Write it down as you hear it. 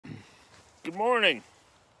Good morning,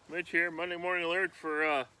 Mitch here. Monday morning alert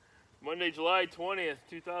for Monday, July 20th,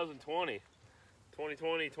 2020.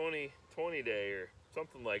 2020 day or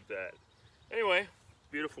something like that. Anyway,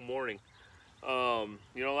 beautiful morning.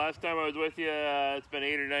 Last time I was with you, it's been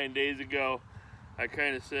 8 or 9 days ago. I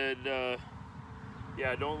kind of said,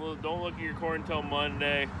 yeah, don't look at your corn until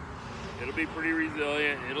Monday. It'll be pretty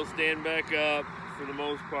resilient. It'll stand back up for the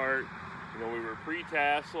most part. We were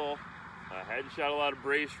pre-tassel. I hadn't shot a lot of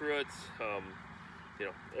brace roots.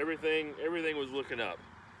 Everything was looking up.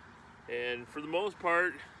 And for the most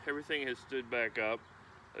part, everything has stood back up.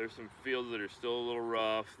 There's some fields that are still a little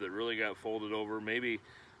rough that really got folded over. Maybe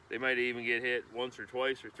they might even get hit once or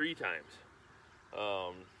twice or 3 times.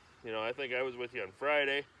 I think I was with you on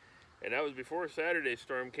Friday, and that was before Saturday's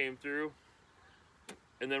storm came through.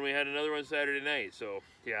 And then we had another one Saturday night. So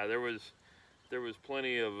yeah, there was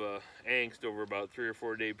plenty of angst over about 3 or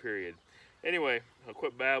 4 day period. Anyway, I'll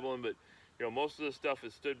quit babbling, but most of the stuff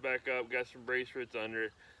has stood back up, got some brace roots under it.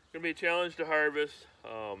 It's gonna be a challenge to harvest.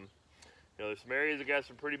 There's some areas that got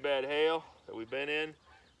some pretty bad hail that we've been in.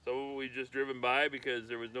 So we just driven by because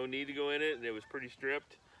there was no need to go in it and it was pretty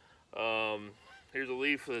stripped. Here's a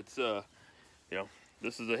leaf that's,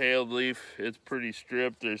 this is a hailed leaf. It's pretty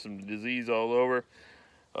stripped. There's some disease all over.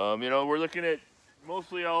 We're looking at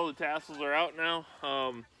mostly all the tassels are out now.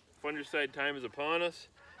 Fungicide time is upon us.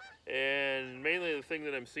 And mainly the thing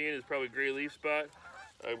that I'm seeing is probably gray leaf spot.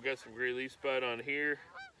 I've got some gray leaf spot on here.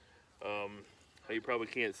 You probably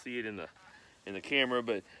can't see it in the camera,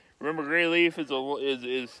 but remember, gray leaf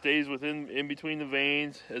stays in between the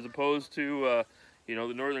veins, as opposed to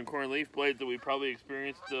the northern corn leaf blight that we probably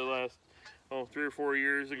experienced the last 3 or 4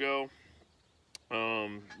 years ago.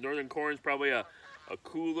 Northern corn is probably a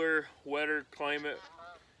cooler, wetter climate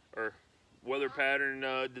or weather pattern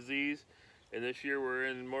disease. And this year we're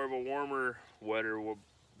in more of a warmer, wetter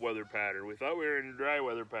weather pattern. We thought we were in a dry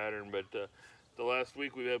weather pattern, but the last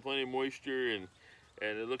week we've had plenty of moisture, and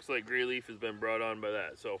it looks like gray leaf has been brought on by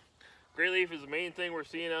that. So gray leaf is the main thing we're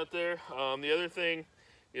seeing out there. The other thing,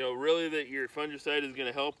 really that your fungicide is going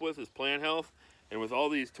to help with is plant health. And with all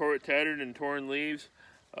these tattered and torn leaves,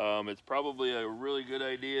 it's probably a really good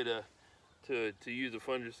idea to use a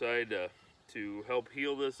fungicide to help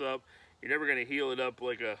heal this up. You're never going to heal it up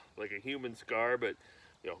like a human scar, but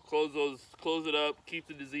close it up, keep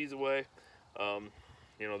the disease away.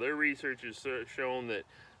 Their research has shown that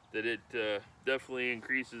it definitely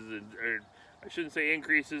increases, or I shouldn't say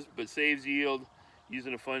increases, but saves yield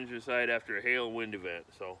using a fungicide after a hail and wind event.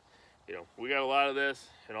 So, we got a lot of this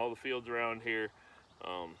in all the fields around here.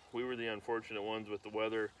 We were the unfortunate ones with the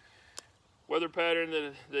weather pattern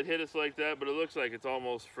that hit us like that, but it looks like it's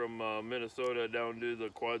almost from Minnesota down to the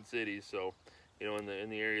Quad Cities. So, in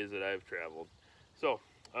the areas that I've traveled. So,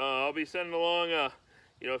 I'll be sending along.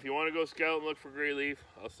 If you want to go scout and look for gray leaf,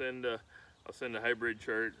 I'll send a hybrid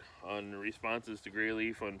chart on responses to gray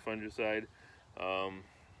leaf on fungicide. But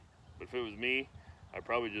if it was me, I'd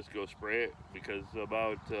probably just go spray it, because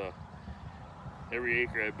about every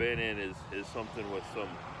acre I've been in is something with some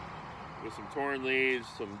torn leaves,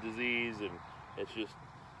 some disease, and it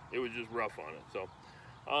was just rough on it. So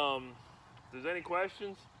if there's any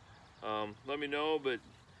questions, let me know, but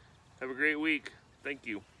have a great week. Thank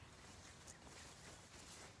you.